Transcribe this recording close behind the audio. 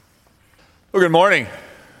Well, good morning.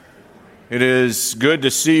 It is good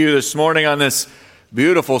to see you this morning on this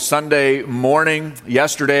beautiful Sunday morning.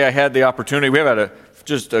 Yesterday I had the opportunity, we had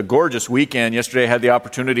just a gorgeous weekend. Yesterday I had the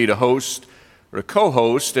opportunity to host or to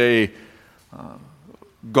co-host a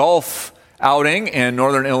golf outing in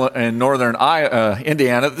northern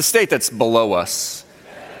Indiana, the state that's below us.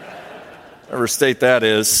 Whatever state that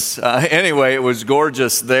is. Anyway, it was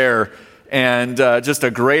gorgeous there. And just a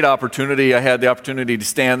great opportunity. I had the opportunity to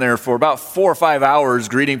stand there for about 4 or 5 hours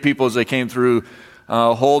greeting people as they came through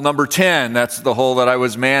hole number 10. That's the hole that I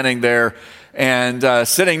was manning there. And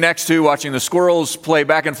sitting next to, watching the squirrels play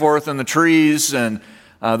back and forth in the trees and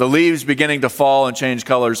the leaves beginning to fall and change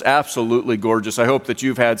colors. Absolutely gorgeous. I hope that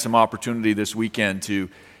you've had some opportunity this weekend to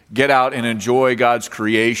get out and enjoy God's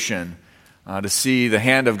creation, to see the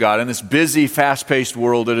hand of God. In this busy, fast-paced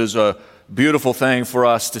world, it is a beautiful thing for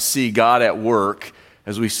us to see God at work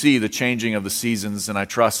as we see the changing of the seasons, and I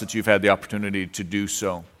trust that you've had the opportunity to do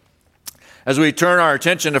so. As we turn our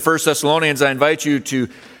attention to 1 Thessalonians, I invite you to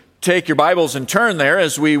take your Bibles and turn there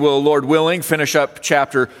as we will, Lord willing, finish up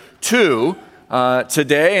chapter 2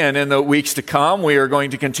 today, and in the weeks to come, we are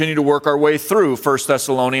going to continue to work our way through 1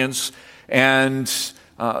 Thessalonians, and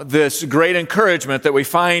this great encouragement that we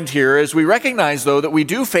find here as we recognize, though, that we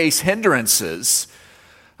do face hindrances.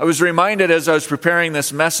 I was reminded as I was preparing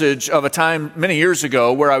this message of a time many years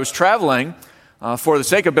ago where I was traveling for the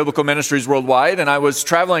sake of biblical ministries worldwide, and I was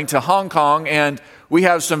traveling to Hong Kong, and we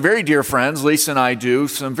have some very dear friends, Lisa and I do,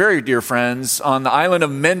 some very dear friends on the island of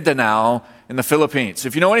Mindanao in the Philippines.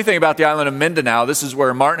 If you know anything about the island of Mindanao, this is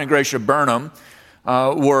where Martin and Gracia Burnham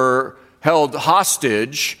were held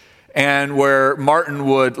hostage and where Martin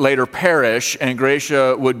would later perish and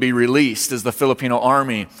Gracia would be released as the Filipino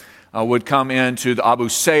army would come into the Abu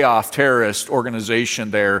Sayyaf terrorist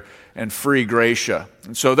organization there and free Gracia.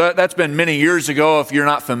 And so that's been many years ago. If you're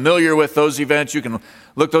not familiar with those events, you can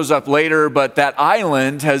look those up later. But that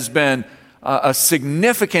island has been a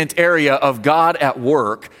significant area of God at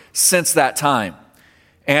work since that time.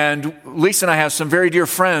 And Lisa and I have some very dear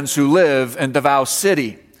friends who live in Davao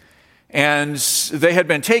City. And they had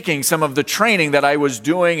been taking some of the training that I was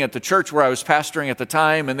doing at the church where I was pastoring at the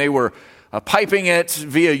time, and they were piping it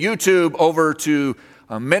via YouTube over to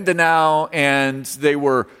Mindanao, and they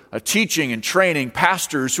were teaching and training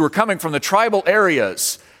pastors who were coming from the tribal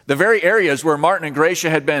areas, the very areas where Martin and Gracia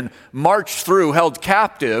had been marched through, held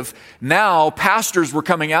captive. Now pastors were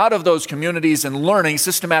coming out of those communities and learning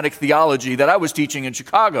systematic theology that I was teaching in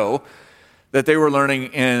Chicago, that they were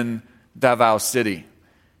learning in Davao City.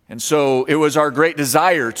 And so it was our great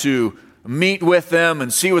desire to meet with them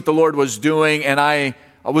and see what the Lord was doing, and I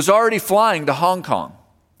was already flying to Hong Kong.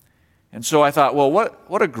 And so I thought, well,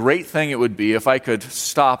 what a great thing it would be if I could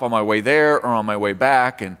stop on my way there or on my way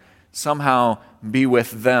back and somehow be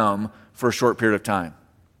with them for a short period of time.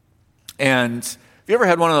 And have you ever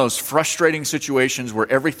had one of those frustrating situations where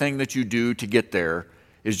everything that you do to get there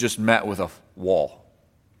is just met with a wall?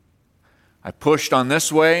 I pushed on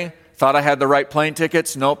this way, thought I had the right plane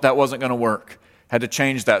tickets. Nope, that wasn't going to work. Had to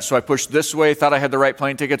change that. So I pushed this way, thought I had the right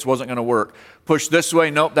plane tickets, wasn't going to work. Pushed this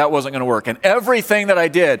way, nope, that wasn't going to work. And everything that I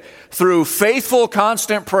did, through faithful,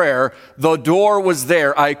 constant prayer, the door was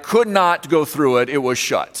there. I could not go through it. It was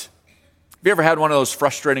shut. Have you ever had one of those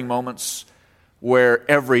frustrating moments where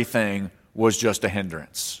everything was just a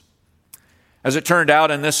hindrance? As it turned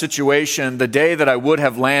out in this situation, the day that I would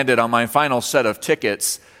have landed on my final set of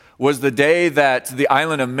tickets was the day that the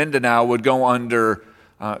island of Mindanao would go under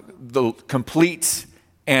the complete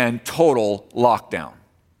and total lockdown.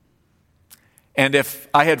 And if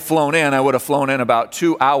I had flown in, I would have flown in about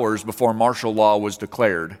 2 hours before martial law was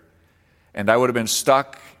declared. And I would have been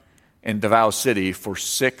stuck in Davao City for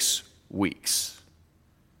 6 weeks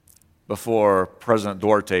before President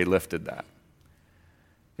Duarte lifted that.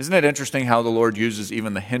 Isn't it interesting how the Lord uses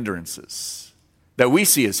even the hindrances that we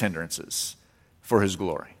see as hindrances for His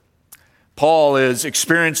glory? Paul is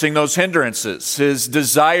experiencing those hindrances. His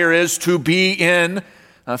desire is to be in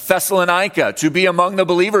Thessalonica, to be among the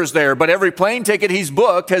believers there. But every plane ticket he's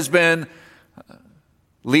booked has been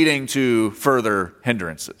leading to further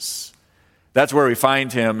hindrances. That's where we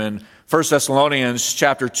find him in 1 Thessalonians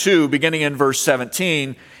chapter 2, beginning in verse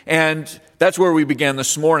 17. And that's where we began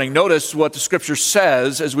this morning. Notice what the Scripture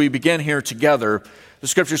says as we begin here together. The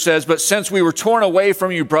Scripture says, "But since we were torn away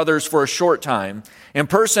from you, brothers, for a short time, in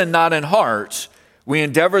person, not in heart, we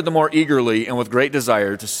endeavored the more eagerly and with great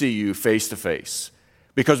desire to see you face to face.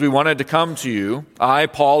 Because we wanted to come to you, I,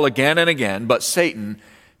 Paul, again and again, but Satan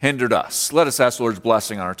hindered us." Let us ask the Lord's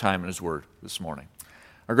blessing on our time in His Word this morning.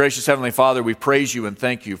 Our gracious Heavenly Father, we praise you and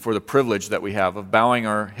thank you for the privilege that we have of bowing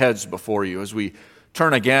our heads before you as we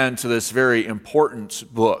turn again to this very important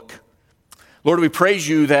book. Lord, we praise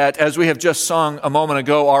you that as we have just sung a moment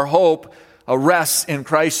ago, our hope rests in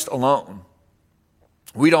Christ alone.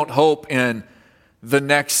 We don't hope in the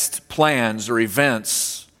next plans or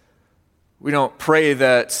events. We don't pray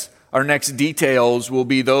that our next details will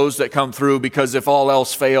be those that come through, because if all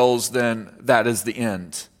else fails, then that is the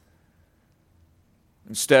end.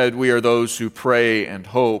 Instead, we are those who pray and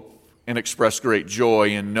hope and express great joy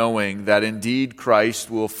in knowing that indeed Christ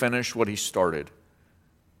will finish what he started.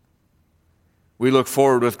 We look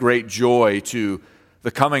forward with great joy to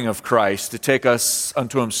the coming of Christ to take us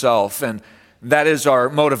unto himself, and that is our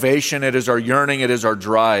motivation, it is our yearning, it is our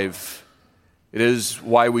drive. It is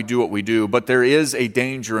why we do what we do. But there is a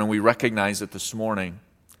danger, and we recognize it this morning.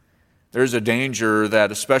 There's a danger that,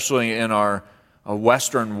 especially in our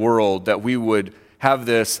Western world, that we would have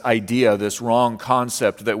this idea, this wrong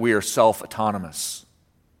concept that we are self-autonomous,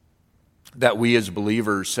 that we as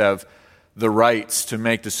believers have the rights to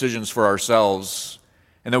make decisions for ourselves,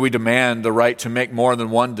 and that we demand the right to make more than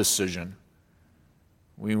one decision.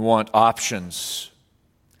 We want options.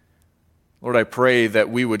 Lord, I pray that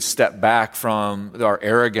we would step back from our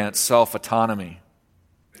arrogant self-autonomy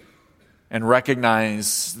and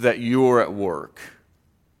recognize that you are at work,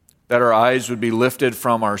 that our eyes would be lifted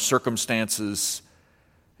from our circumstances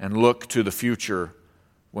and look to the future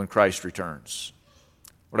when Christ returns.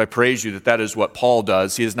 Lord, I praise you that that is what Paul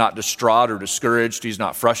does. He is not distraught or discouraged. He's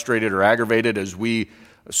not frustrated or aggravated as we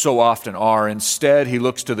so often are. Instead, he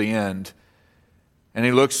looks to the end, and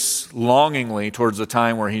he looks longingly towards the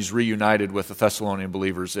time where he's reunited with the Thessalonian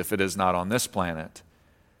believers. If it is not on this planet,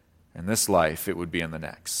 in this life, it would be in the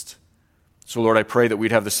next. So, Lord, I pray that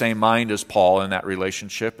we'd have the same mind as Paul in that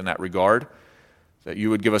relationship, in that regard, that you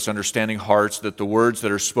would give us understanding hearts, that the words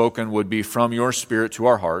that are spoken would be from your Spirit to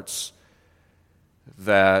our hearts,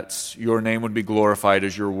 that your name would be glorified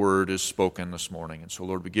as your word is spoken this morning. And so,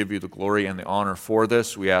 Lord, we give you the glory and the honor for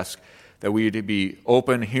this. We ask that we be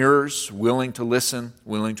open hearers, willing to listen,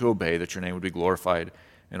 willing to obey, that your name would be glorified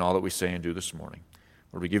in all that we say and do this morning.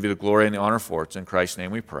 Lord, we give you the glory and the honor for it. It's in Christ's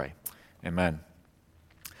name we pray. Amen.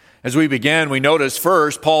 As we begin, we notice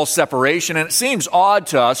first Paul's separation, and it seems odd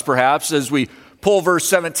to us, perhaps, as we pull verse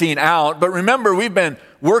 17 out. But remember, we've been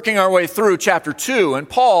working our way through chapter 2, and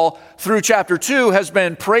Paul, through chapter 2, has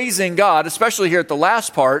been praising God, especially here at the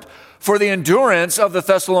last part, for the endurance of the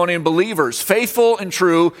Thessalonian believers, faithful and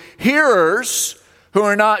true hearers who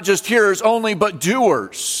are not just hearers only, but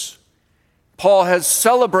doers. Paul has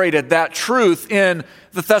celebrated that truth in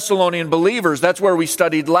the Thessalonian believers. That's where we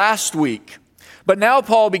studied last week. But now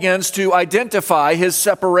Paul begins to identify his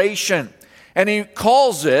separation, and he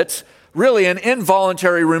calls it really an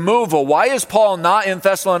involuntary removal. Why is Paul not in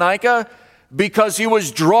Thessalonica? Because he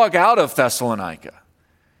was drug out of Thessalonica.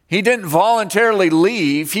 He didn't voluntarily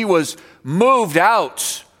leave. He was moved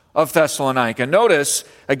out of Thessalonica. Notice,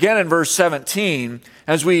 again in verse 17,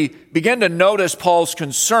 as we begin to notice Paul's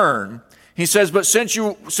concern, he says, "But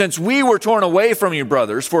since we were torn away from you,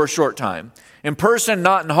 brothers, for a short time, in person,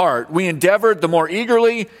 not in heart, we endeavored the more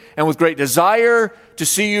eagerly and with great desire to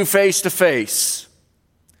see you face to face."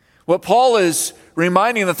 What Paul is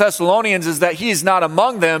reminding the Thessalonians is that he is not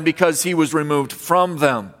among them because he was removed from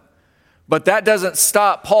them. But that doesn't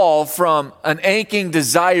stop Paul from an aching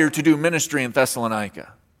desire to do ministry in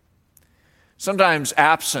Thessalonica. Sometimes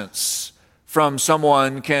absence from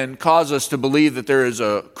someone can cause us to believe that there is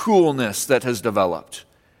a coolness that has developed.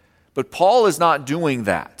 But Paul is not doing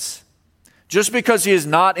that. Just because he is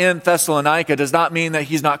not in Thessalonica does not mean that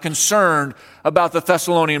he's not concerned about the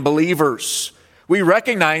Thessalonian believers. We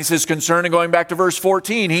recognize his concern, and going back to verse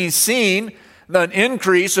 14, he's seen an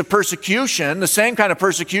increase of persecution, the same kind of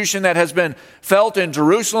persecution that has been felt in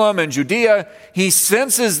Jerusalem and Judea. He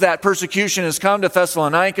senses that persecution has come to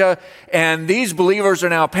Thessalonica, and these believers are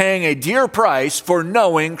now paying a dear price for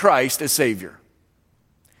knowing Christ as Savior.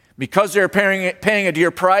 Because they're paying a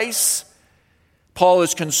dear price, Paul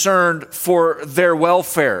is concerned for their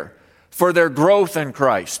welfare, for their growth in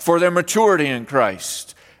Christ, for their maturity in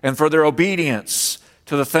Christ, and for their obedience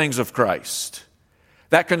to the things of Christ.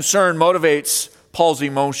 That concern motivates Paul's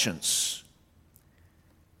emotions.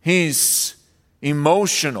 He's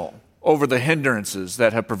emotional over the hindrances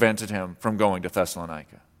that have prevented him from going to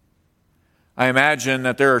Thessalonica. I imagine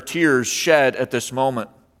that there are tears shed at this moment.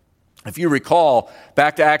 If you recall,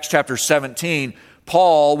 back to Acts chapter 17,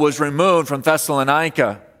 Paul was removed from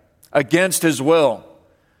Thessalonica against his will.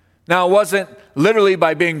 Now, it wasn't literally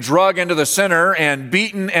by being dragged into the center and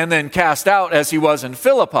beaten and then cast out as he was in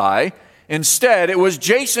Philippi. Instead, it was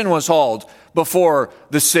Jason was hauled before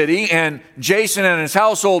the city, and Jason and his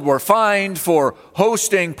household were fined for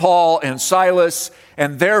hosting Paul and Silas,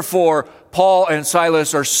 and therefore Paul and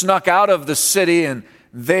Silas are snuck out of the city, and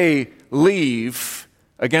they leave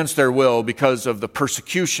against their will because of the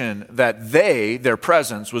persecution that their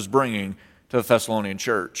presence was bringing to the Thessalonian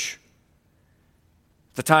church.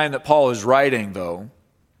 At the time that Paul is writing, though,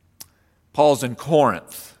 Paul's in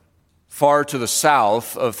Corinth, far to the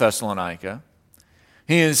south of Thessalonica.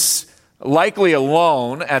 He is likely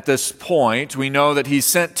alone at this point. We know that he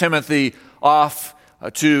sent Timothy off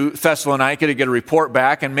to Thessalonica to get a report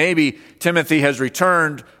back, and maybe Timothy has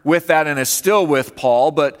returned with that and is still with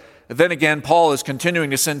Paul, but then again, Paul is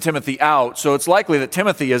continuing to send Timothy out, so it's likely that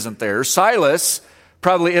Timothy isn't there. Silas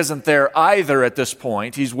probably isn't there either at this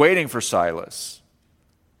point. He's waiting for Silas.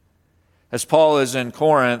 As Paul is in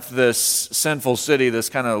Corinth, this sinful city, this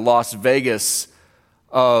kind of Las Vegas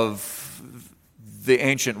of the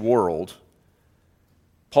ancient world,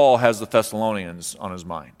 Paul has the Thessalonians on his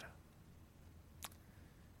mind.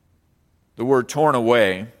 The word torn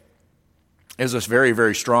away is a very,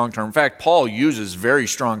 very strong term. In fact, Paul uses very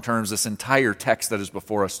strong terms this entire text that is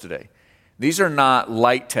before us today. These are not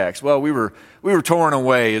light texts. Well, we were torn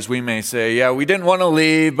away, as we may say. Yeah, we didn't want to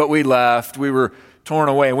leave, but we left. We were torn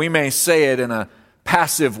away. We may say it in a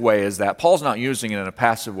passive way as that. Paul's not using it in a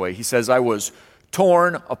passive way. He says, I was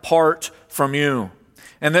torn apart from you.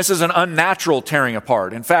 And this is an unnatural tearing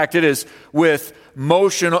apart. In fact, it is with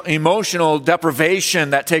emotional deprivation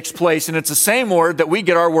that takes place, and it's the same word that we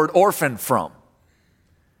get our word orphan from.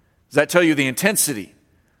 Does that tell you the intensity?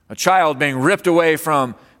 A child being ripped away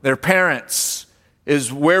from their parents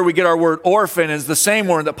is where we get our word orphan, is the same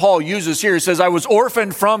word that Paul uses here. He says, I was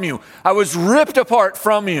orphaned from you. I was ripped apart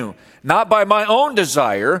from you, not by my own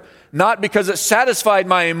desire, not because it satisfied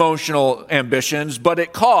my emotional ambitions, but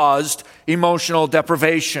it caused emotional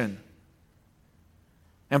deprivation.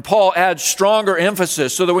 And Paul adds stronger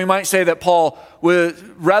emphasis so that we might say that Paul,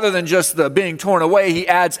 rather than just the being torn away, he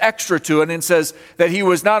adds extra to it and says that he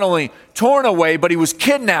was not only torn away, but he was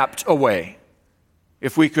kidnapped away.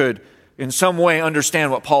 If we could in some way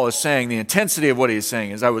understand what Paul is saying, the intensity of what he is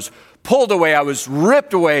saying is, I was pulled away, I was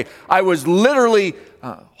ripped away, I was literally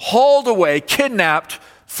hauled away, kidnapped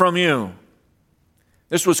from you.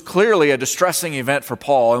 This was clearly a distressing event for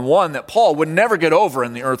Paul, and one that Paul would never get over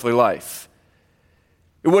in the earthly life.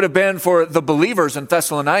 It would have been for the believers in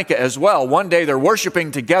Thessalonica as well. One day they're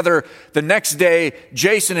worshiping together. The next day,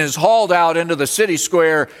 Jason is hauled out into the city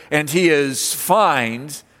square, and he is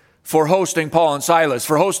fined for hosting Paul and Silas,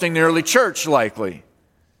 for hosting the early church likely.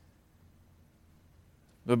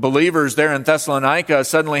 The believers there in Thessalonica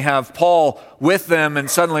suddenly have Paul with them, and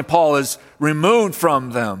suddenly Paul is removed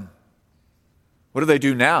from them. What do they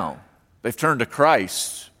do now? They've turned to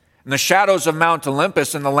Christ. In the shadows of Mount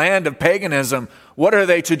Olympus, in the land of paganism, what are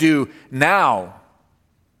they to do now?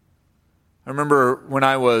 I remember when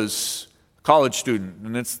I was a college student,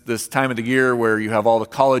 and it's this time of the year where you have all the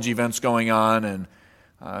college events going on, and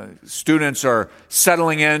students are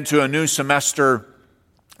settling into a new semester.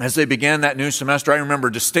 As they began that new semester, I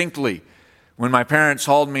remember distinctly when my parents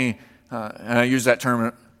hauled me, and I use that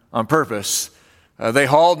term on purpose, they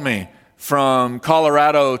hauled me from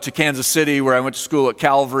Colorado to Kansas City, where I went to school at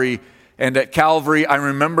Calvary. And at Calvary, I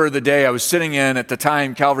remember the day I was sitting in. At the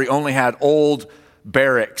time, Calvary only had old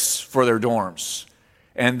barracks for their dorms.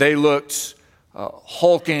 And they looked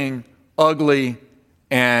hulking, ugly,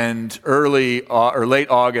 and early or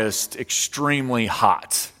late August, extremely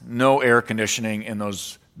hot. No air conditioning in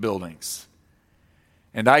those buildings.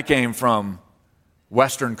 And I came from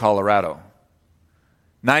western Colorado,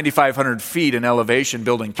 9,500 feet in elevation,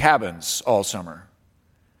 building cabins all summer,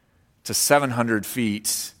 to 700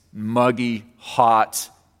 feet, muggy, hot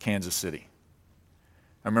Kansas City.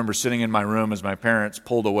 I remember sitting in my room as my parents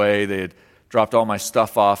pulled away. They had dropped all my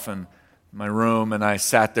stuff off in my room, and I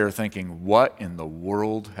sat there thinking, what in the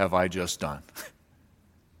world have I just done?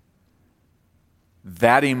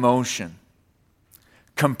 That emotion,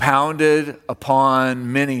 compounded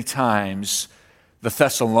upon many times, the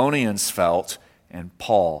Thessalonians felt and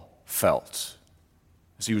Paul felt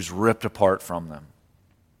as he was ripped apart from them.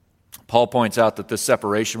 Paul points out that this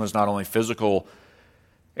separation was not only physical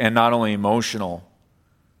and not only emotional,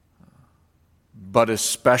 but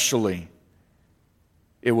especially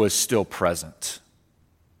it was still present.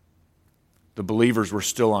 The believers were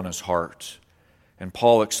still on his heart, and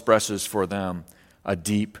Paul expresses for them a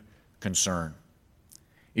deep concern.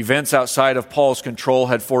 Events outside of Paul's control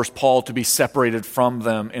had forced Paul to be separated from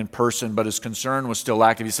them in person, but his concern was still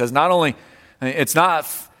active. He says, not only, it's not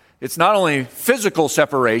It's not only physical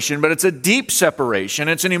separation, but it's a deep separation.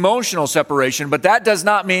 It's an emotional separation, but that does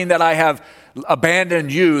not mean that I have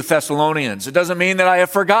abandoned you, Thessalonians. It doesn't mean that I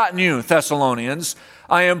have forgotten you, Thessalonians.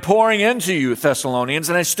 I am pouring into you, Thessalonians,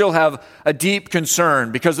 and I still have a deep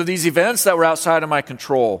concern because of these events that were outside of my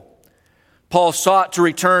control. Paul sought to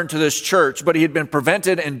return to this church, but he had been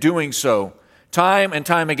prevented in doing so time and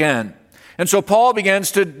time again. And so Paul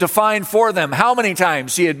begins to define for them how many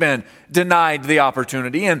times he had been denied the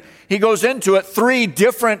opportunity. And he goes into it 3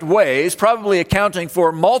 different ways, probably accounting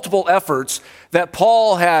for multiple efforts that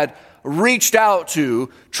Paul had reached out to,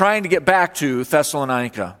 trying to get back to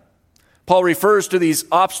Thessalonica. Paul refers to these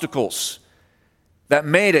obstacles that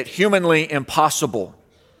made it humanly impossible.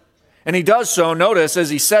 And he does so, notice, as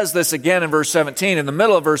he says this again in verse 17. In the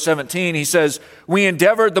middle of verse 17, he says, "We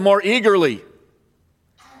endeavored the more eagerly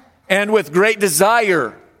and with great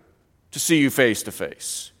desire to see you face to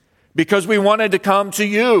face, because we wanted to come to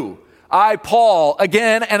you, I, Paul,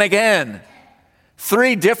 again and again."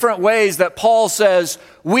 3 different ways that Paul says,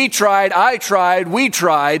 we tried, I tried, we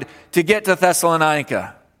tried to get to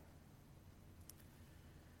Thessalonica.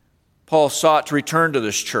 Paul sought to return to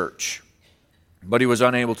this church, but he was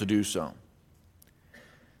unable to do so.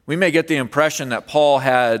 We may get the impression that Paul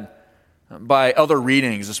had, by other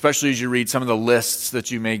readings, especially as you read some of the lists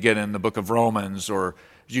that you may get in the book of Romans, or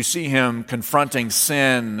you see him confronting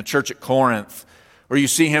sin in the church at Corinth, or you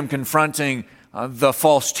see him confronting the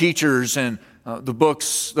false teachers and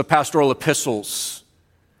the pastoral epistles.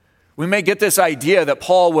 We may get this idea that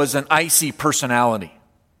Paul was an icy personality,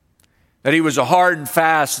 that he was a hard and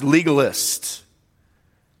fast legalist,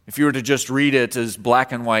 if you were to just read it as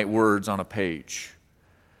black and white words on a page.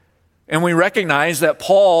 And we recognize that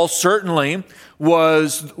Paul certainly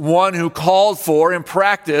was one who called for and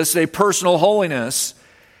practiced a personal holiness,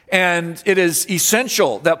 and it is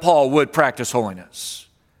essential that Paul would practice holiness.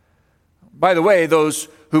 By the way, those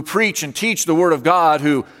who preach and teach the Word of God,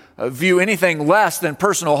 who view anything less than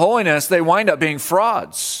personal holiness, they wind up being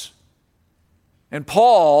frauds. And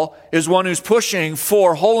Paul is one who's pushing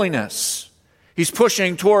for holiness. He's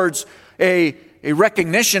pushing towards a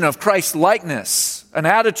recognition of Christ's likeness, an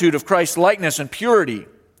attitude of Christ's likeness and purity.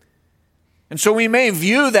 And so we may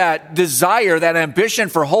view that desire, that ambition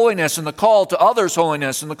for holiness and the call to others'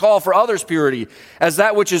 holiness and the call for others' purity as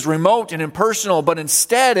that which is remote and impersonal, but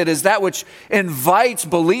instead it is that which invites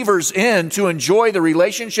believers in to enjoy the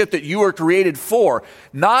relationship that you were created for.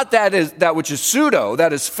 Not that which is pseudo,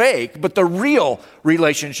 that is fake, but the real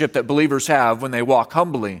relationship that believers have when they walk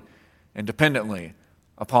humbly and dependently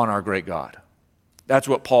upon our great God. That's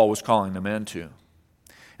what Paul was calling them into.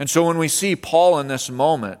 And so when we see Paul in this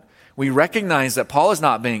moment, we recognize that Paul is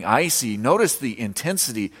not being icy. Notice the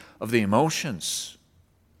intensity of the emotions.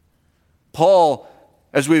 Paul,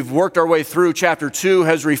 as we've worked our way through chapter 2,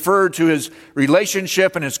 has referred to his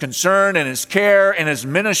relationship and his concern and his care and his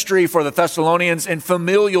ministry for the Thessalonians in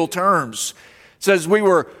familial terms. It says we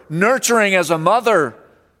were nurturing as a mother,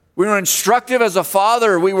 we were instructive as a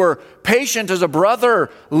father, we were patient as a brother,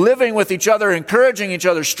 living with each other, encouraging each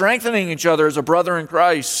other, strengthening each other as a brother in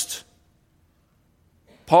Christ.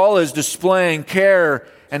 Paul is displaying care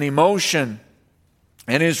and emotion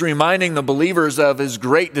and is reminding the believers of his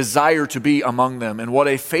great desire to be among them. And what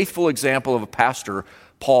a faithful example of a pastor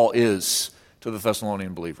Paul is to the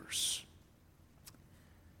Thessalonian believers.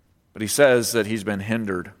 But he says that he's been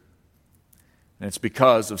hindered, and it's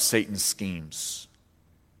because of Satan's schemes.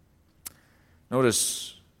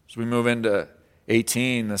 Notice as we move into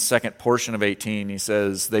 18, the second portion of 18, he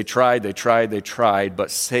says, they tried,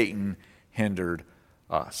 but Satan hindered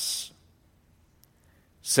us.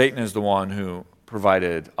 Satan is the one who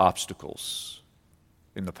provided obstacles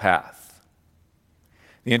in the path.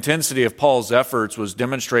 The intensity of Paul's efforts was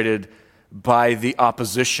demonstrated by the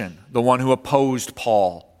opposition, the one who opposed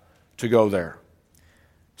Paul to go there.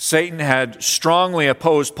 Satan had strongly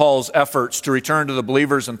opposed Paul's efforts to return to the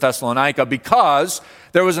believers in Thessalonica because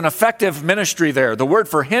there was an effective ministry there. The word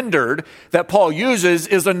for hindered that Paul uses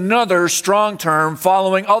is another strong term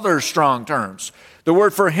following other strong terms. The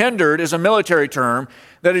word for hindered is a military term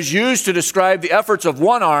that is used to describe the efforts of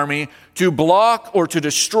one army to block or to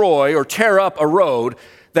destroy or tear up a road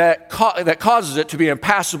that causes it to be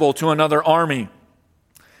impassable to another army.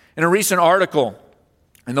 In a recent article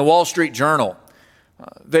in the Wall Street Journal,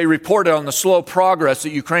 they reported on the slow progress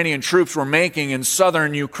that Ukrainian troops were making in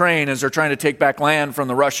southern Ukraine as they're trying to take back land from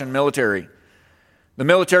the Russian military. The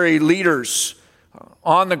military leaders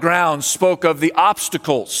on the ground spoke of the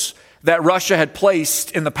obstacles that Russia had placed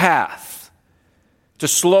in the path to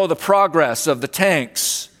slow the progress of the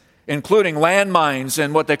tanks, including landmines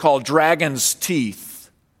and what they call dragon's teeth.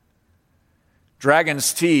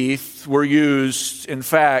 Dragon's teeth were used, in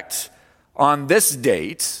fact, on this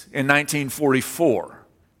date in 1944.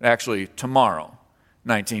 Actually, tomorrow,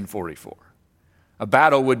 1944. A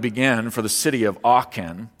battle would begin for the city of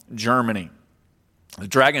Aachen, Germany. The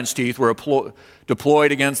dragon's teeth were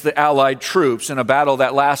deployed against the Allied troops in a battle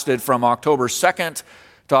that lasted from October 2nd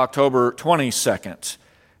to October 22nd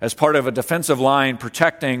as part of a defensive line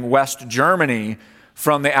protecting West Germany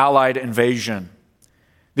from the Allied invasion.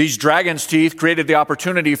 These dragon's teeth created the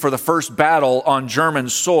opportunity for the first battle on German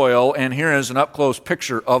soil, and here is an up-close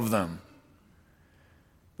picture of them.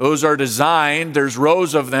 Those are designed, there's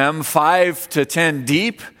rows of them, 5 to 10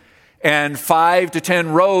 deep, and 5 to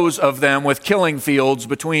 10 rows of them with killing fields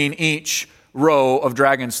between each row of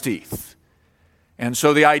dragon's teeth. And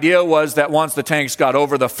so the idea was that once the tanks got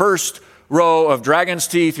over the first row of dragon's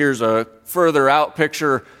teeth, here's a further out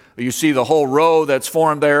picture, you see the whole row that's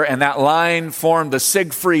formed there, and that line formed the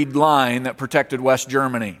Siegfried line that protected West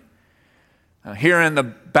Germany. Here in the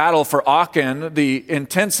battle for Aachen, the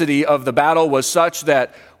intensity of the battle was such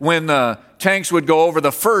that when the tanks would go over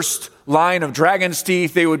the first line of dragon's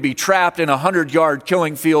teeth, they would be trapped in a 100-yard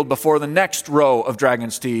killing field before the next row of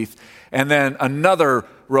dragon's teeth, and then another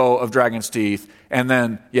row of dragon's teeth, and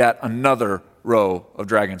then yet another row of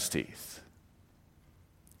dragon's teeth.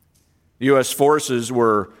 The U.S. forces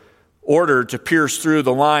were ordered to pierce through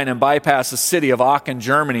the line and bypass the city of Aachen,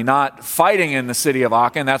 Germany, not fighting in the city of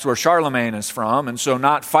Aachen, that's where Charlemagne is from, and so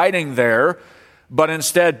not fighting there, but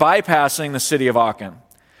instead bypassing the city of Aachen.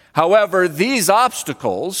 However, these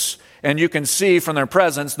obstacles, and you can see from their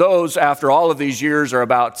presence, those after all of these years are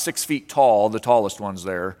about 6 feet tall, the tallest ones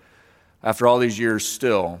there, after all these years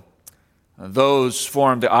still. Those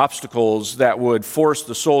formed the obstacles that would force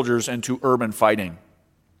the soldiers into urban fighting.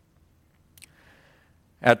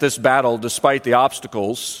 At this battle, despite the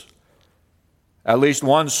obstacles, at least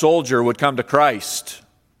one soldier would come to Christ.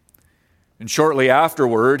 And shortly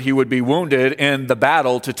afterward, he would be wounded in the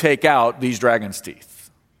battle to take out these dragon's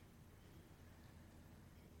teeth.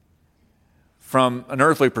 From an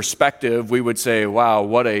earthly perspective, we would say, wow,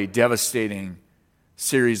 what a devastating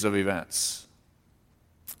series of events.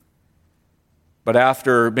 But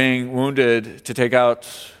after being wounded to take out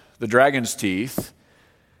the dragon's teeth,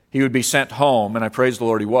 he would be sent home, and I praise the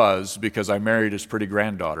Lord he was, because I married his pretty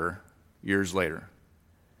granddaughter years later.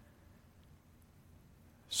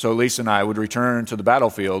 So Lisa and I would return to the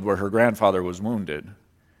battlefield where her grandfather was wounded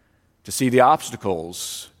to see the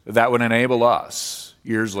obstacles that would enable us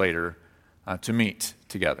years later to meet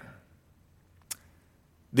together.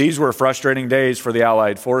 These were frustrating days for the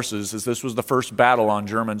Allied forces, as this was the first battle on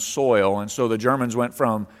German soil, and so the Germans went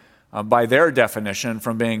from by their definition,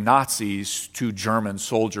 from being Nazis to German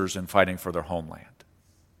soldiers and fighting for their homeland.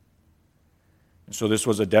 And so this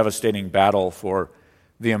was a devastating battle for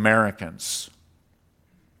the Americans.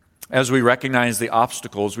 As we recognize the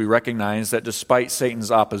obstacles, we recognize that despite Satan's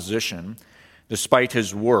opposition, despite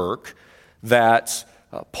his work, that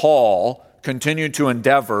Paul continued to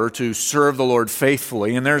endeavor to serve the Lord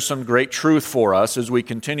faithfully. And there's some great truth for us as we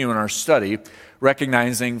continue in our study,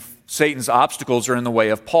 recognizing Satan's obstacles are in the way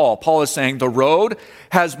of Paul. Paul is saying, the road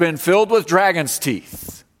has been filled with dragon's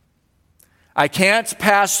teeth. I can't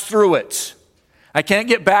pass through it. I can't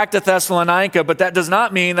get back to Thessalonica, but that does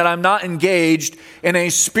not mean that I'm not engaged in a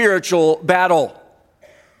spiritual battle.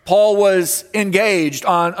 Paul was engaged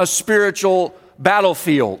on a spiritual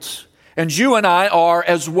battlefield, and you and I are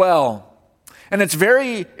as well. And it's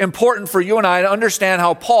very important for you and I to understand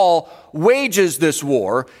how Paul wages this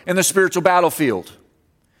war in the spiritual battlefield.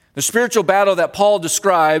 The spiritual battle that Paul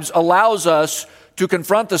describes allows us to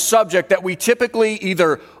confront the subject that we typically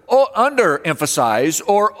either underemphasize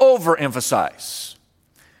or overemphasize.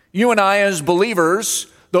 You and I as believers,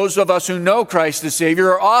 those of us who know Christ as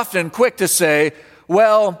Savior, are often quick to say,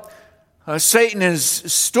 well, Satan has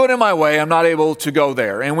stood in my way, I'm not able to go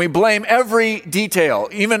there. And we blame every detail,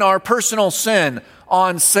 even our personal sin,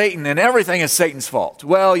 on Satan, and everything is Satan's fault.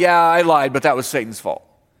 Well, yeah, I lied, but that was Satan's fault.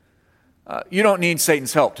 You don't need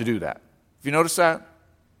Satan's help to do that. Have you noticed that?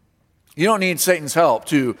 You don't need Satan's help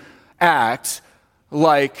to act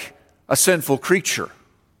like a sinful creature.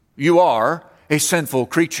 You are a sinful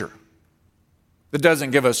creature. That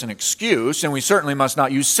doesn't give us an excuse, and we certainly must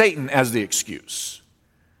not use Satan as the excuse.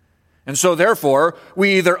 And so therefore,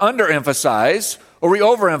 we either underemphasize or we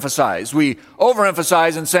overemphasize. We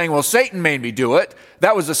overemphasize in saying, well, Satan made me do it.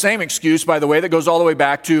 That was the same excuse, by the way, that goes all the way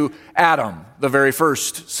back to Adam, the very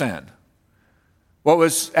first sin. What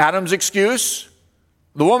was Adam's excuse?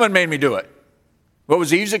 The woman made me do it. What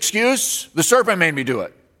was Eve's excuse? The serpent made me do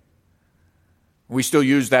it. We still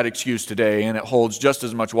use that excuse today, and it holds just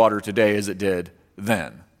as much water today as it did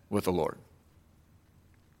then with the Lord.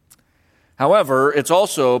 However, it's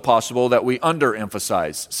also possible that we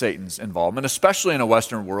underemphasize Satan's involvement, especially in a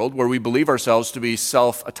Western world where we believe ourselves to be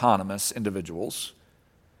self-autonomous individuals.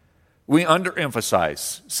 We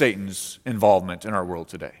underemphasize Satan's involvement in our world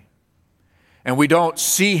today. And we don't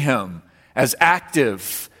see him as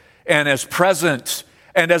active and as present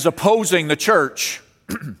and as opposing the church.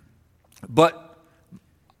 But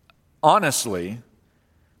honestly,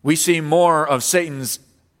 we see more of Satan's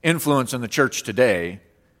influence in the church today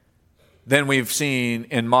than we've seen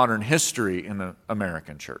in modern history in the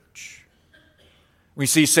American church. We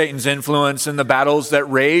see Satan's influence in the battles that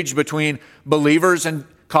rage between believers and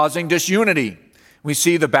causing disunity. We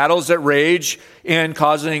see the battles that rage in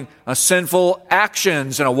causing sinful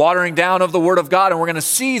actions and a watering down of the Word of God. And we're going to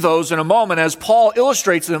see those in a moment as Paul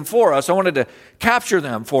illustrates them for us. I wanted to capture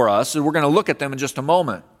them for us, and we're going to look at them in just a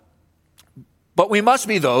moment. But we must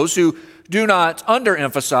be those who do not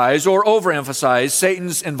underemphasize or overemphasize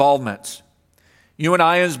Satan's involvement. You and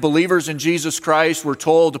I, as believers in Jesus Christ, were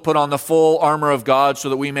told to put on the full armor of God so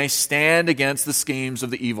that we may stand against the schemes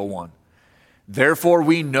of the evil one. Therefore,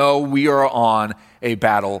 we know we are on a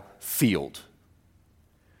battlefield.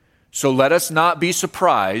 So let us not be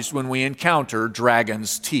surprised when we encounter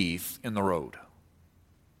dragon's teeth in the road.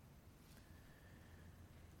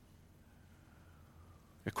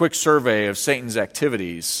 A quick survey of Satan's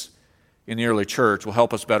activities in the early church will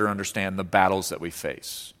help us better understand the battles that we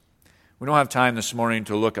face. We don't have time this morning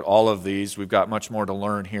to look at all of these. We've got much more to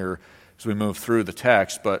learn here as we move through the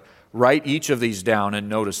text, but write each of these down and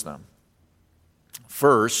notice them.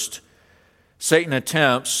 First, Satan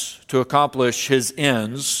attempts to accomplish his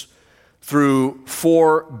ends through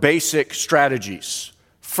four basic strategies.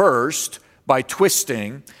 First, by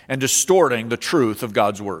twisting and distorting the truth of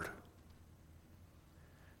God's Word.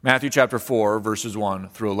 Matthew chapter 4, verses 1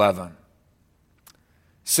 through 11.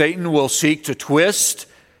 Satan will seek to twist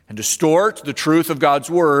and distort the truth of God's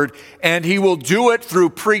Word, and he will do it through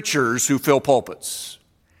preachers who fill pulpits.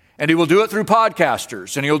 And he will do it through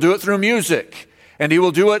podcasters, and he will do it through music, and he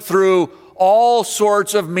will do it through all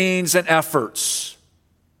sorts of means and efforts.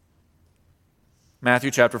 Matthew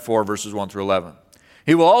chapter 4, verses 1 through 11.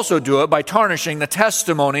 He will also do it by tarnishing the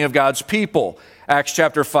testimony of God's people. Acts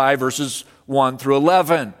chapter 5, verses 1 through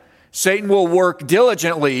 11. Satan will work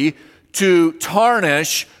diligently to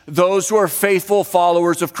tarnish those who are faithful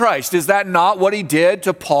followers of Christ. Is that not what he did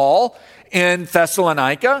to Paul in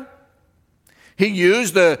Thessalonica? He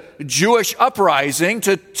used the Jewish uprising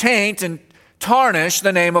to taint and tarnish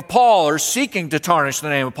the name of Paul, or seeking to tarnish the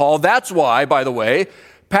name of Paul. That's why, by the way,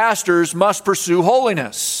 pastors must pursue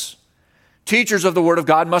holiness. Teachers of the Word of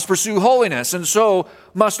God must pursue holiness, and so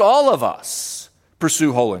must all of us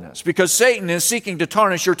pursue holiness, because Satan is seeking to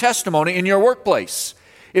tarnish your testimony in your workplace.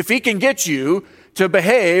 If he can get you to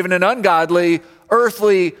behave in an ungodly,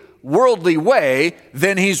 earthly, worldly way,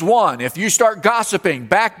 then he's won. If you start gossiping,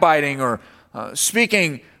 backbiting, or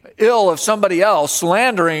speaking ill of somebody else,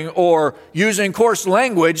 slandering, or using coarse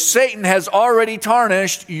language, Satan has already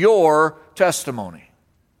tarnished your testimony.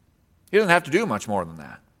 He doesn't have to do much more than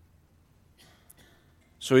that.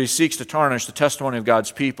 So he seeks to tarnish the testimony of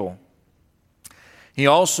God's people. He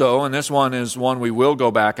also, and this one is one we will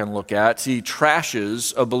go back and look at, he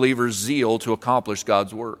trashes a believer's zeal to accomplish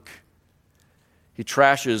God's work. He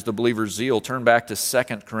trashes the believer's zeal. Turn back to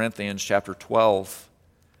 2 Corinthians chapter 12.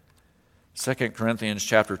 2 Corinthians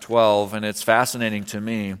chapter 12, and it's fascinating to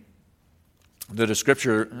me, the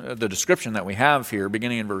description that we have here,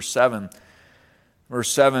 beginning in verse 7. Verse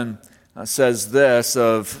 7 says this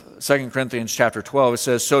of 2 Corinthians chapter 12. It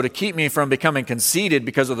says, "So to keep me from becoming conceited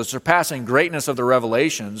because of the surpassing greatness of the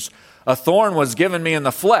revelations, a thorn was given me in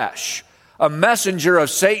the flesh, a messenger of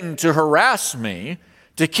Satan to harass me,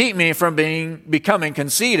 to keep me from becoming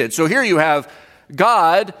conceited." So here you have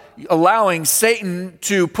God allowing Satan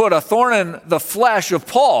to put a thorn in the flesh of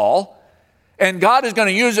Paul, and God is going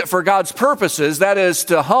to use it for God's purposes, that is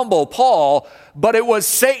to humble Paul, but it was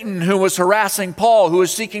Satan who was harassing Paul, who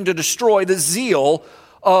was seeking to destroy the zeal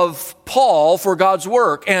of Paul for God's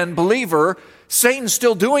work. And believer, Satan's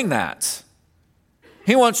still doing that.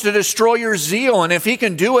 He wants to destroy your zeal, and if he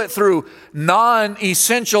can do it through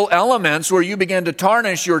non-essential elements where you begin to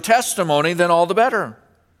tarnish your testimony, then all the better.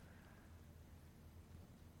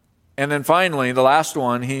 And then finally, the last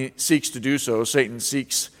one, he seeks to do so. Satan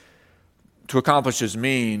seeks to accomplish his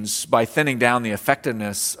means by thinning down the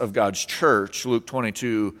effectiveness of God's church. Luke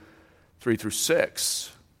 22, 3 through 6.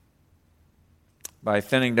 By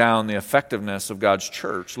thinning down the effectiveness of God's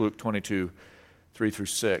church. Luke 22, 3 through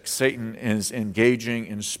 6. Satan is engaging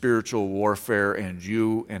in spiritual warfare, and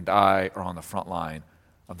you and I are on the front line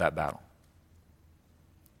of that battle.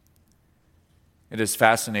 It is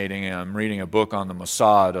fascinating. I'm reading a book on the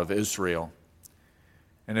Mossad of Israel.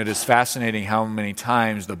 And it is fascinating how many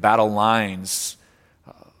times the battle lines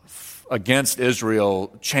against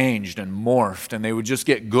Israel changed and morphed. And they would just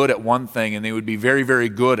get good at one thing, and they would be very, very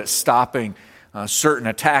good at stopping certain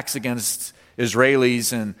attacks against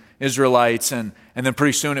Israelis and Israelites. And then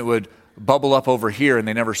pretty soon it would bubble up over here, and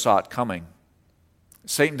they never saw it coming.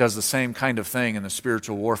 Satan does the same kind of thing in the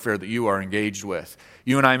spiritual warfare that you are engaged with.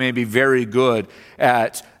 You and I may be very good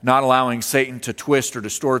at not allowing Satan to twist or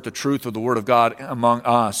distort the truth of the Word of God among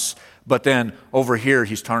us, but then over here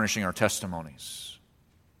he's tarnishing our testimonies.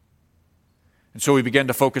 And so we begin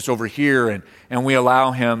to focus over here, and we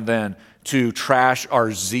allow him then to trash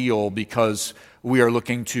our zeal because we are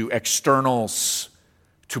looking to externals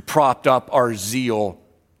to prop up our zeal.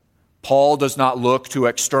 Paul does not look to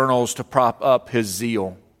externals to prop up his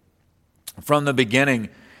zeal. From the beginning,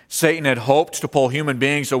 Satan had hoped to pull human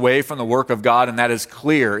beings away from the work of God, and that is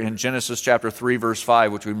clear in Genesis chapter 3, verse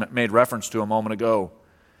 5, which we made reference to a moment ago.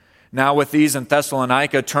 Now with these in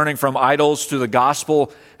Thessalonica, turning from idols to the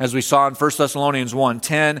gospel, as we saw in 1 Thessalonians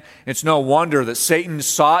 1:10, it's no wonder that Satan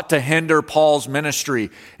sought to hinder Paul's ministry.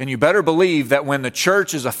 And you better believe that when the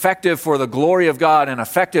church is effective for the glory of God and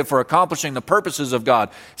effective for accomplishing the purposes of God,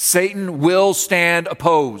 Satan will stand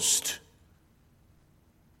opposed.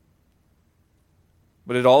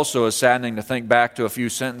 But it also is saddening to think back to a few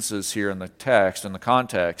sentences here in the text, in the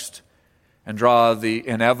context, and draw the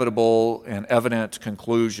inevitable and evident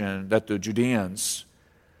conclusion that the Judeans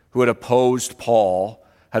who had opposed Paul,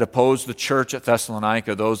 had opposed the church at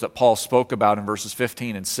Thessalonica, those that Paul spoke about in verses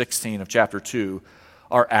 15 and 16 of chapter 2,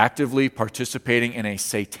 are actively participating in a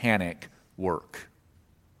satanic work.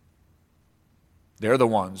 They're the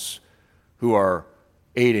ones who are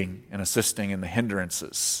aiding and assisting in the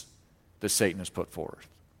hindrances that Satan has put forth.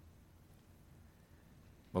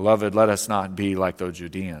 Beloved, let us not be like those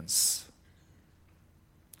Judeans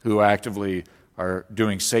who actively are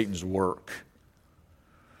doing Satan's work.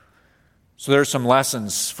 So there are some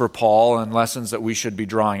lessons for Paul and lessons that we should be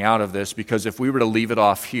drawing out of this, because if we were to leave it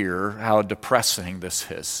off here, how depressing this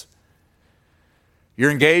is. You're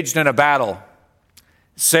engaged in a battle.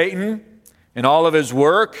 Satan, in all of his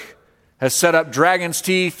work, has set up dragon's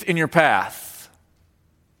teeth in your path.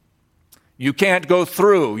 You can't go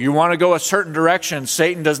through. You want to go a certain direction.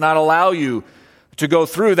 Satan does not allow you to go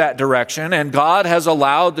through that direction, and God has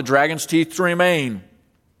allowed the dragon's teeth to remain.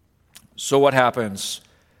 So what happens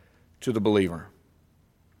to the believer?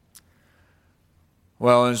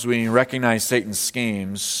 Well, as we recognize Satan's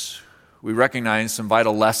schemes, we recognize some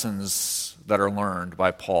vital lessons that are learned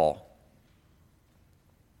by Paul.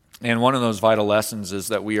 And one of those vital lessons is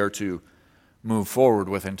that we are to move forward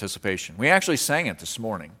with anticipation. We actually sang it this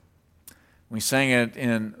morning. We sang it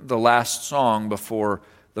in the last song before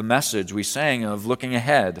the message. We sang of looking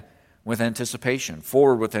ahead with anticipation,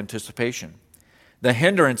 forward with anticipation. The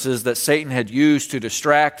hindrances that Satan had used to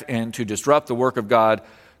distract and to disrupt the work of God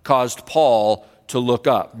caused Paul to look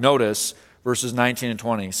up. Notice verses 19 and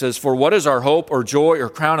 20. It says, "For what is our hope or joy or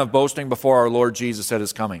crown of boasting before our Lord Jesus at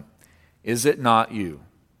his coming? Is it not you?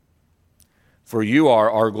 For you are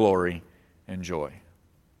our glory and joy."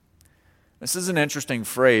 This is an interesting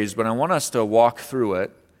phrase, but I want us to walk through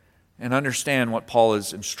it and understand what Paul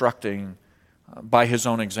is instructing by his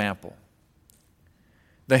own example.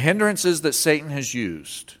 The hindrances that Satan has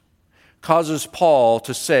used causes Paul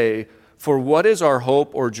to say, "For what is our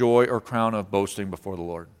hope or joy or crown of boasting before the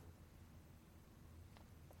Lord?"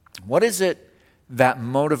 What is it that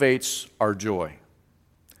motivates our joy?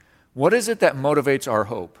 What is it that motivates our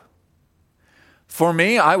hope? For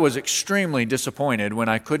me, I was extremely disappointed when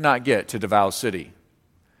I could not get to Davao City.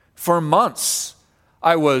 For months,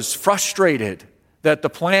 I was frustrated that the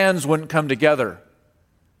plans wouldn't come together.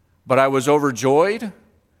 But I was overjoyed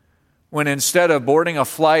when instead of boarding a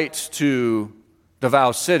flight to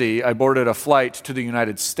Davao City, I boarded a flight to the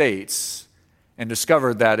United States and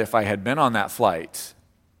discovered that if I had been on that flight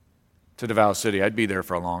to Davao City, I'd be there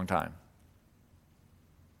for a long time.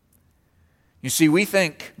 You see, we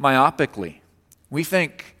think myopically. We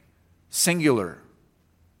think singular.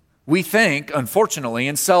 We think, unfortunately,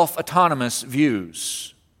 in self-autonomous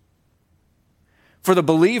views. For the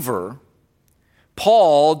believer,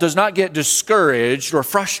 Paul does not get discouraged or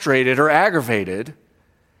frustrated or aggravated.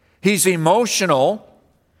 He's emotional.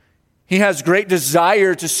 He has great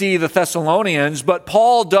desire to see the Thessalonians, but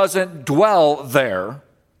Paul doesn't dwell there.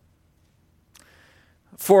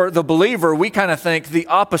 For the believer, we kind of think the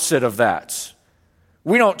opposite of that.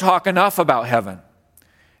 We don't talk enough about heaven.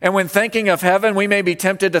 And when thinking of heaven, we may be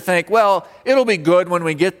tempted to think, well, it'll be good when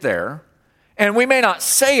we get there. And we may not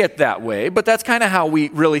say it that way, but that's kind of how we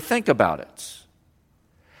really think about it.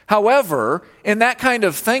 However, in that kind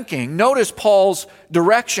of thinking, notice Paul's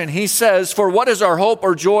direction. He says, for what is our hope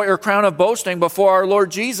or joy or crown of boasting before our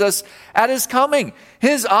Lord Jesus at his coming?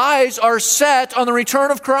 His eyes are set on the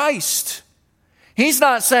return of Christ. He's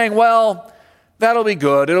not saying, well, that'll be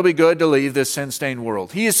good. It'll be good to leave this sin-stained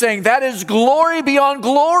world. He is saying that is glory beyond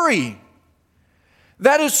glory.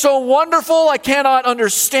 That is so wonderful, I cannot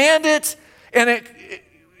understand it, and it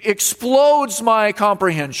explodes my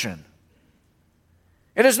comprehension.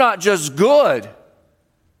 It is not just good.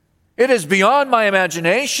 It is beyond my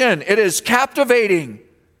imagination. It is captivating.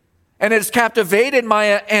 And it has captivated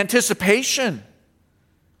my anticipation.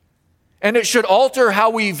 And it should alter how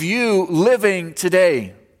we view living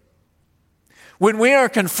today. When we are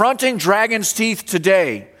confronting dragon's teeth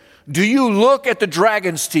today, do you look at the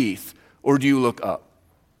dragon's teeth or do you look up?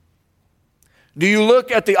 Do you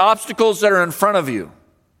look at the obstacles that are in front of you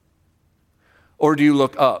or do you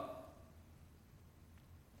look up?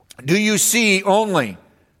 Do you see only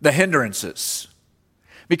the hindrances?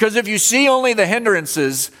 Because if you see only the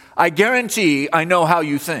hindrances, I guarantee I know how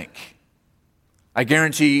you think. I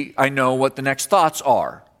guarantee I know what the next thoughts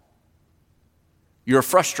are. You're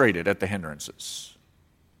frustrated at the hindrances.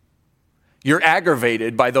 You're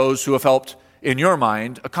aggravated by those who have helped, in your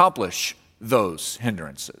mind, accomplish those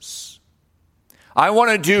hindrances. I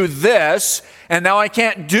want to do this, and now I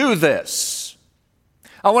can't do this.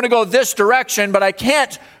 I want to go this direction, but I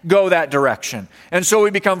can't go that direction. And so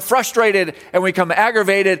we become frustrated and we become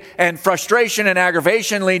aggravated, and frustration and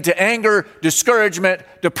aggravation lead to anger, discouragement,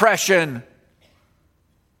 depression,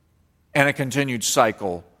 and a continued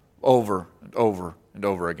cycle over and over and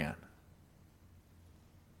over again.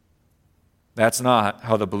 That's not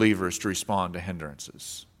how the believer is to respond to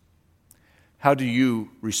hindrances. How do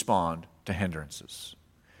you respond to hindrances?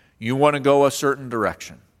 You want to go a certain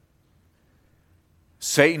direction.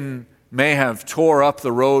 Satan may have tore up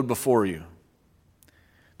the road before you.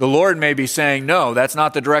 The Lord may be saying, no, that's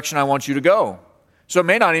not the direction I want you to go. So it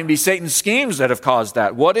may not even be Satan's schemes that have caused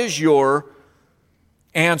that. What is your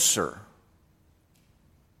answer?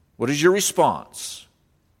 What is your response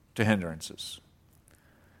to hindrances?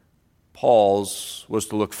 Paul's was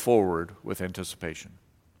to look forward with anticipation,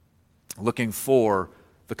 looking for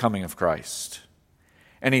the coming of Christ.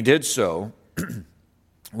 And he did so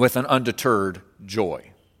with an undeterred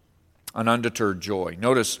joy. An undeterred joy.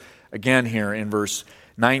 Notice again here in verse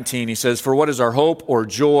 19, he says, for what is our hope or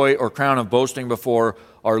joy or crown of boasting before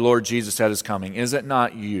our Lord Jesus at his coming? Is it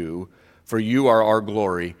not you? For you are our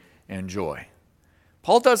glory and joy.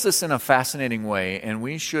 Paul does this in a fascinating way, and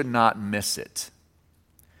we should not miss it.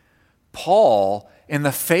 Paul, in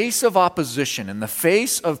the face of opposition, in the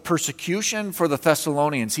face of persecution for the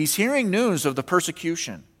Thessalonians, he's hearing news of the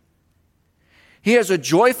persecution. He has a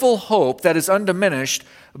joyful hope that is undiminished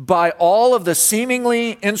by all of the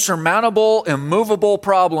seemingly insurmountable, immovable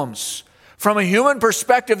problems. From a human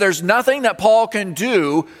perspective, there's nothing that Paul can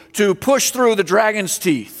do to push through the dragon's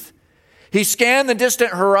teeth. He scanned the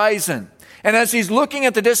distant horizon, and as he's looking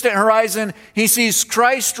at the distant horizon, he sees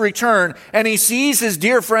Christ return, and he sees his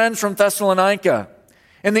dear friends from Thessalonica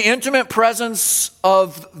in the intimate presence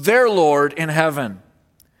of their Lord in heaven.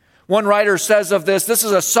 One writer says of this is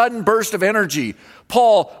a sudden burst of energy.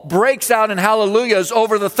 Paul breaks out in hallelujahs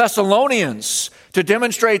over the Thessalonians to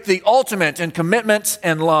demonstrate the ultimate in commitment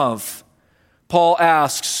and love. Paul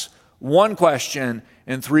asks one question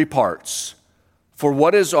in 3 parts. For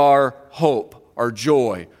what is our hope, our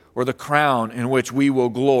joy, or the crown in which we will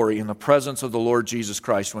glory in the presence of the Lord Jesus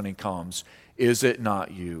Christ when he comes? Is it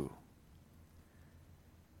not you?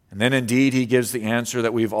 And then indeed he gives the answer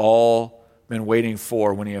that we've all been waiting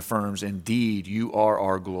for when he affirms, indeed, you are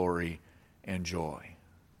our glory and joy.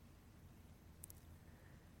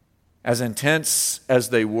 As intense as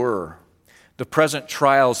they were, the present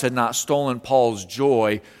trials had not stolen Paul's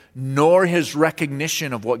joy, nor his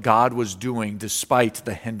recognition of what God was doing despite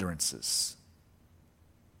the hindrances.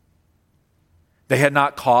 They had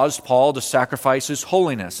not caused Paul to sacrifice his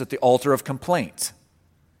holiness at the altar of complaint.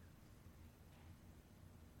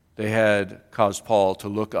 They had caused Paul to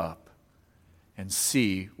look up and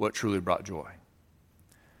see what truly brought joy.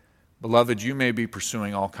 Beloved, you may be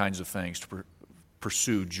pursuing all kinds of things to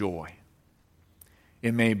pursue joy.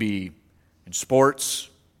 It may be in sports.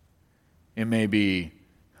 It may be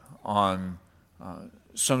on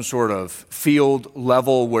some sort of field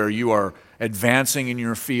level where you are advancing in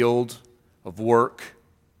your field of work.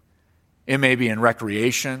 It may be in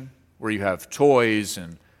recreation where you have toys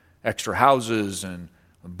and extra houses and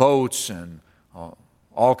boats and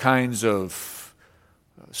all kinds of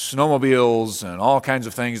snowmobiles and all kinds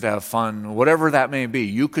of things to have fun, whatever that may be.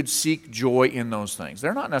 You could seek joy in those things.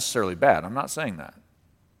 They're not necessarily bad. I'm not saying that.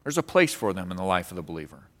 There's a place for them in the life of the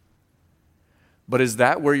believer. But is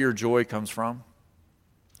that where your joy comes from?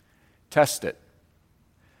 Test it.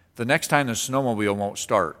 The next time the snowmobile won't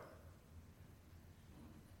start,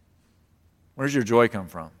 where's your joy come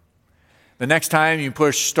from? The next time you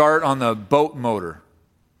push start on the boat motor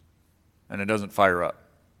and it doesn't fire up.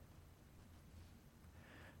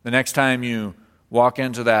 The next time you walk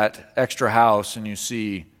into that extra house and you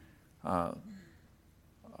see a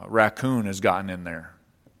raccoon has gotten in there.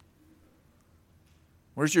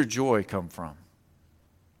 Where's your joy come from?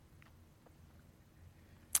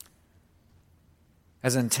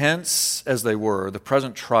 As intense as they were, the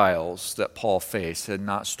present trials that Paul faced had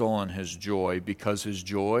not stolen his joy, because his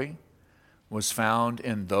joy was found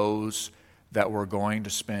in those that were going to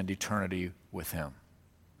spend eternity with him.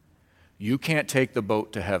 You can't take the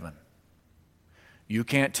boat to heaven. You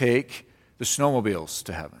can't take the snowmobiles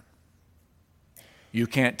to heaven. You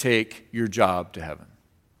can't take your job to heaven.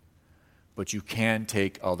 But you can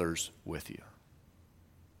take others with you.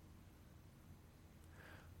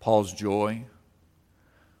 Paul's joy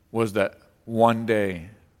was that one day,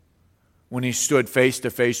 when he stood face to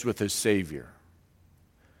face with his Savior,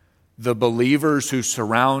 the believers who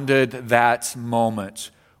surrounded that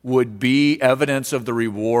moment would be evidence of the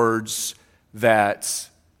rewards that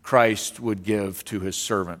Christ would give to his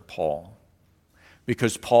servant Paul,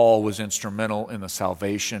 because Paul was instrumental in the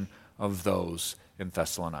salvation of those in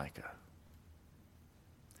Thessalonica.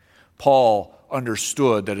 Paul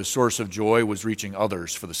understood that his source of joy was reaching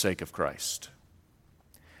others for the sake of Christ.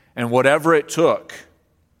 And whatever it took,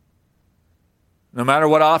 no matter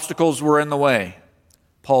what obstacles were in the way,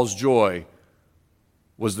 Paul's joy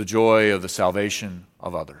was the joy of the salvation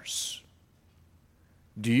of others.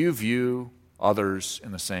 Do you view others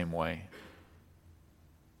in the same way?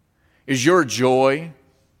 Is your joy,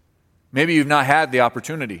 maybe you've not had the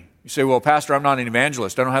opportunity. You say, well, Pastor, I'm not an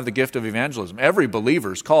evangelist. I don't have the gift of evangelism. Every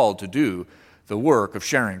believer is called to do the work of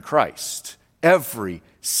sharing Christ. Every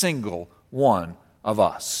single one of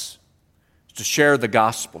us, to share the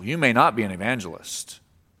gospel. You may not be an evangelist.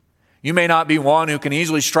 You may not be one who can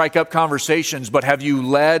easily strike up conversations, but have you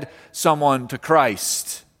led someone to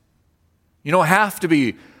Christ? You don't have to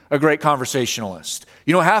be a great conversationalist.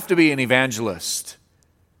 You don't have to be an evangelist.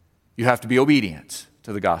 You have to be obedient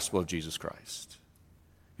to the gospel of Jesus Christ.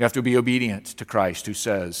 You have to be obedient to Christ, who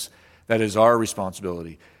says that it is our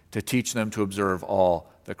responsibility to teach them to observe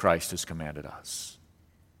all that Christ has commanded us.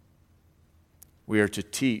 We are to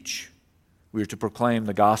teach. We are to proclaim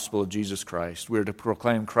the gospel of Jesus Christ. We are to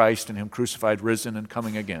proclaim Christ and Him crucified, risen, and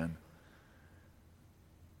coming again.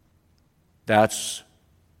 That's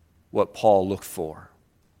what Paul looked for.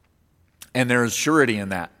 And there is surety in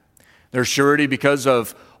that. There's surety because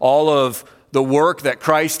of all of the work that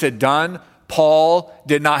Christ had done. Paul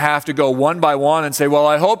did not have to go one by one and say, well,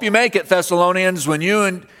 I hope you make it, Thessalonians. When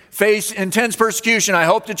you face intense persecution, I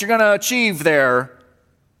hope that you're going to achieve there.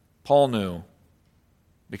 Paul knew,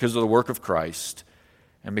 because of the work of Christ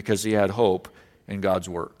and because he had hope in God's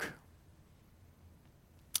work.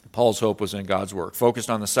 Paul's hope was in God's work. Focused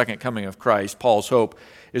on the second coming of Christ, Paul's hope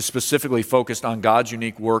is specifically focused on God's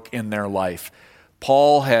unique work in their life.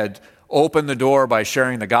 Paul had opened the door by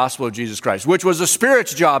sharing the gospel of Jesus Christ, which was the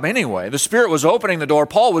Spirit's job anyway. The Spirit was opening the door.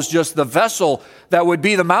 Paul was just the vessel that would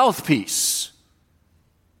be the mouthpiece.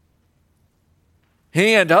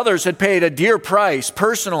 He and others had paid a dear price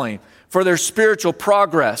personally for their spiritual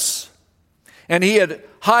progress. And he had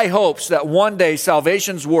high hopes that one day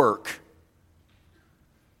salvation's work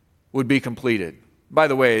would be completed. By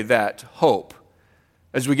the way, that hope,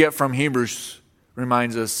 as we get from Hebrews,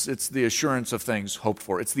 reminds us it's the assurance of things hoped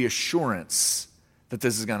for. It's the assurance that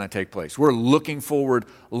this is going to take place. We're looking forward,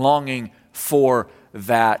 longing for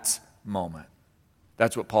that moment.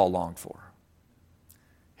 That's what Paul longed for.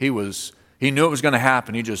 He knew it was going to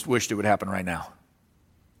happen. He just wished it would happen right now.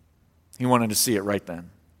 He wanted to see it right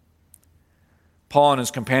then. Paul and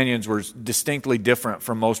his companions were distinctly different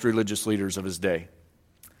from most religious leaders of his day.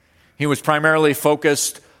 He was primarily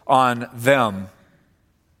focused on them,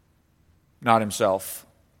 not himself,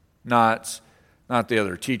 not the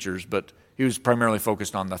other teachers, but he was primarily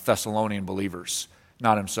focused on the Thessalonian believers,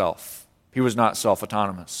 not himself. He was not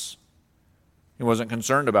self-autonomous. He wasn't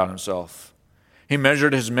concerned about himself. He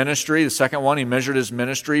measured his ministry, the second one, he measured his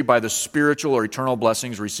ministry by the spiritual or eternal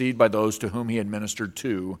blessings received by those to whom he had ministered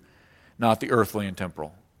to, not the earthly and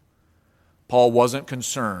temporal. Paul wasn't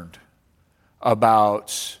concerned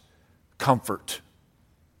about comfort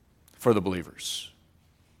for the believers.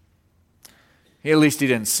 At least he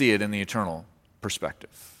didn't see it in the eternal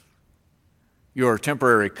perspective. Your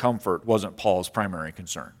temporary comfort wasn't Paul's primary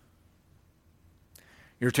concern.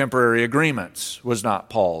 Your temporary agreements was not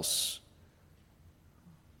Paul's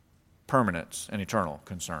permanent and eternal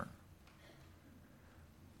concern.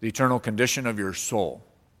 The eternal condition of your soul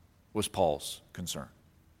was Paul's concern.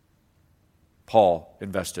 Paul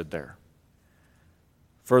invested there.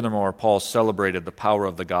 Furthermore, Paul celebrated the power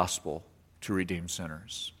of the gospel to redeem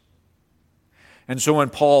sinners. And so when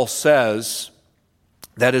Paul says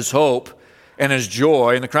that his hope and his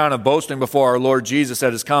joy and the crown of boasting before our Lord Jesus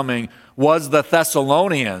at his coming was the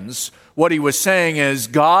Thessalonians, what he was saying is,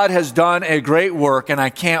 God has done a great work and I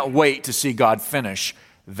can't wait to see God finish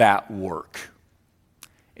that work.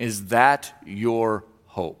 Is that your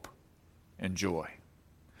hope and joy?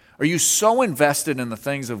 Are you so invested in the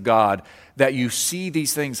things of God that you see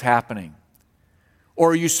these things happening?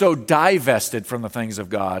 Or are you so divested from the things of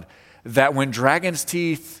God that when dragon's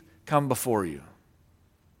teeth come before you,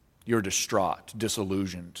 you're distraught,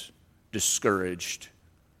 disillusioned, discouraged,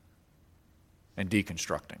 and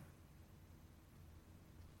deconstructing?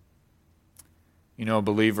 You know,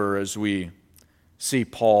 believer, as we see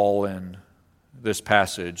Paul in this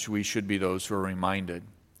passage, we should be those who are reminded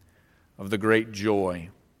of the great joy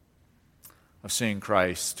of seeing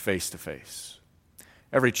Christ face to face.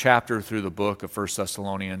 Every chapter through the book of 1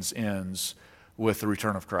 Thessalonians ends with the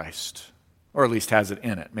return of Christ, or at least has it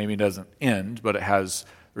in it. Maybe it doesn't end, but it has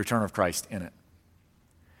the return of Christ in it.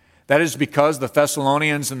 That is because the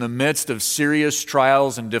Thessalonians, in the midst of serious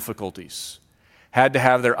trials and difficulties, had to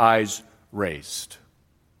have their eyes raised.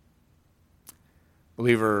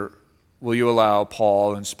 Believer, will you allow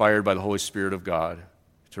Paul, inspired by the Holy Spirit of God,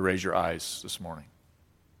 to raise your eyes this morning?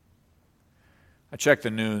 I check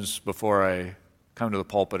the news before I come to the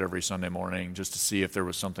pulpit every Sunday morning just to see if there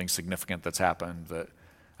was something significant that's happened that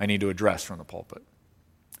I need to address from the pulpit.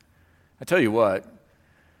 I tell you what,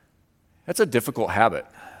 that's a difficult habit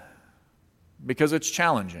because it's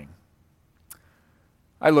challenging.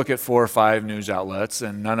 I look at 4 or 5 news outlets,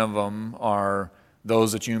 and none of them are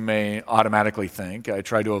those that you may automatically think. I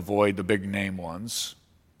try to avoid the big name ones.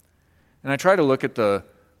 And I try to look at the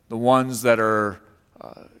ones that are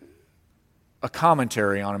a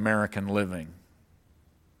commentary on American living.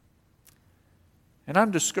 And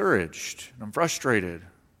I'm discouraged, and I'm frustrated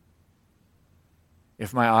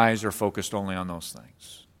if my eyes are focused only on those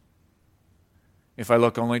things. If I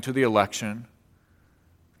look only to the election,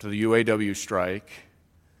 to the UAW strike,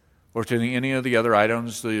 or to any of the other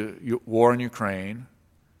items, the war in Ukraine,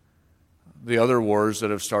 the other wars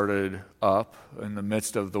that have started up in the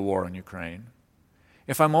midst of the war in Ukraine,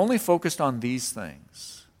 if I'm only focused on these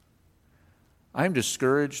things, I'm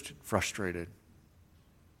discouraged, frustrated,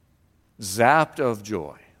 zapped of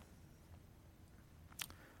joy.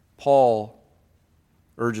 Paul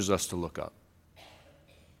urges us to look up.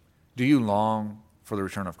 Do you long for the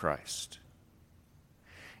return of Christ?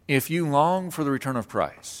 If you long for the return of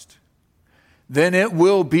Christ, then it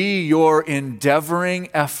will be your endeavoring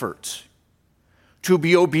effort to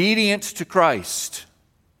be obedient to Christ.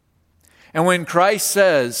 And when Christ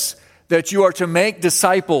says that you are to make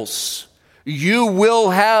disciples, you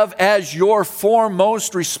will have as your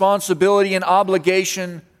foremost responsibility and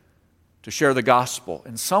obligation to share the gospel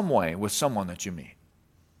in some way with someone that you meet.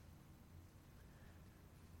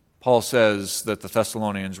 Paul says that the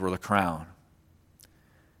Thessalonians were the crown.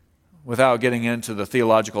 Without getting into the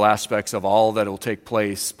theological aspects of all that will take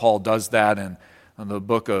place, Paul does that in the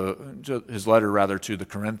book of his letter, rather, to the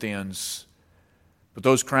Corinthians. But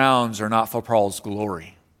those crowns are not for Paul's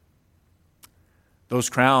glory. Those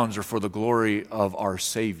crowns are for the glory of our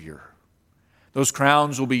Savior. Those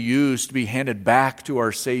crowns will be used to be handed back to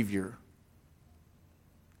our Savior.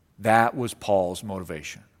 That was Paul's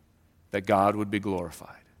motivation, that God would be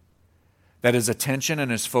glorified, that his attention and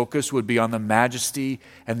his focus would be on the majesty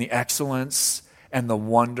and the excellence and the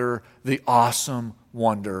wonder, the awesome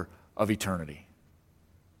wonder of eternity.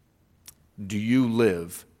 Do you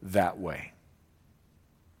live that way?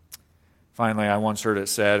 Finally, I once heard it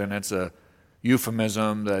said, and it's a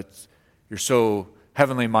euphemism, that you're so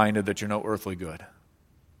heavenly minded that you're no earthly good.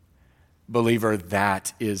 Believer,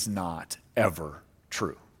 that is not ever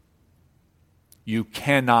true. You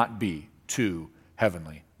cannot be too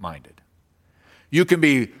heavenly minded. You can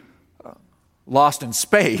be lost in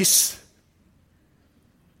space,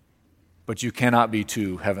 but you cannot be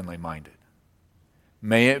too heavenly minded.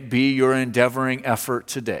 May it be your endeavoring effort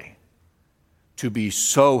today to be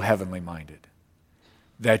so heavenly minded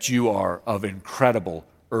that you are of incredible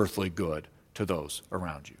earthly good to those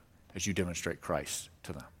around you as you demonstrate Christ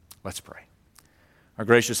to them. Let's pray. Our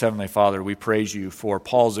gracious Heavenly Father, we praise you for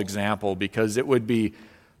Paul's example, because it would be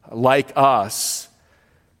like us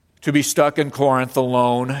to be stuck in Corinth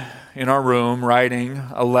alone in our room writing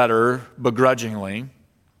a letter begrudgingly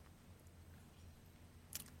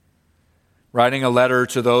writing a letter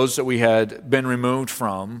to those that we had been removed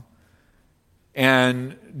from,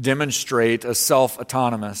 and demonstrate a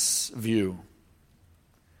self-autonomous view,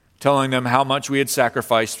 telling them how much we had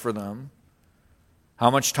sacrificed for them, how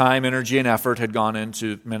much time, energy, and effort had gone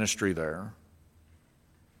into ministry there,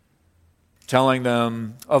 telling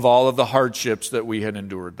them of all of the hardships that we had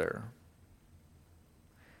endured there,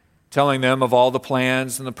 telling them of all the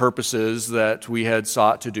plans and the purposes that we had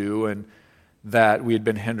sought to do and that we had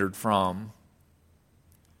been hindered from.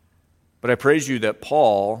 But I praise you that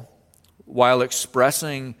Paul, while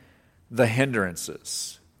expressing the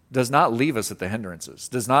hindrances, does not leave us at the hindrances,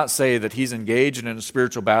 does not say that he's engaged in a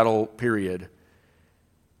spiritual battle, period,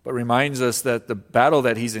 but reminds us that the battle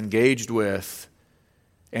that he's engaged with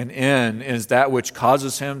and in is that which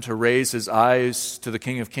causes him to raise his eyes to the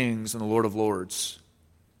King of Kings and the Lord of Lords.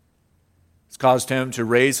 It's caused him to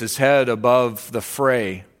raise his head above the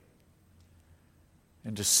fray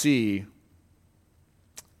and to see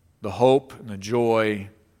the hope and the joy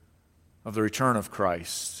of the return of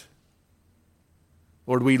Christ.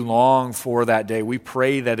 Lord, we long for that day. We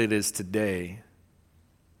pray that it is today.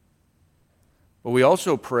 But we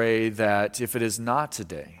also pray that if it is not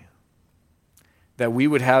today, that we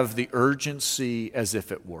would have the urgency as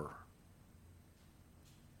if it were.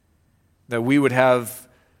 That we would have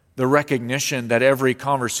the recognition that every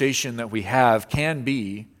conversation that we have can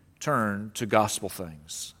be turned to gospel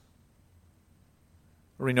things.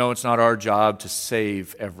 We know it's not our job to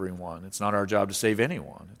save everyone. It's not our job to save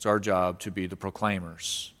anyone. It's our job to be the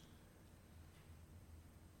proclaimers.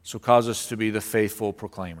 So cause us to be the faithful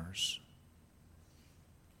proclaimers.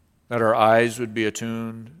 That our eyes would be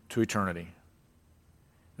attuned to eternity.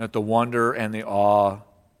 That the wonder and the awe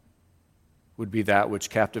would be that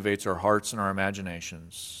which captivates our hearts and our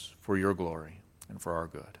imaginations for your glory and for our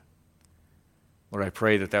good. Lord, I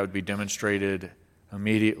pray that that would be demonstrated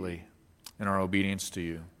immediately in our obedience to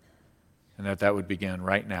you, and that would begin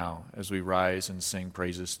right now as we rise and sing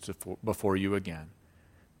praises before you again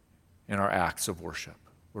in our acts of worship.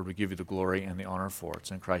 Lord, we give you the glory and the honor for it.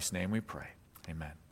 It's in Christ's name we pray. Amen.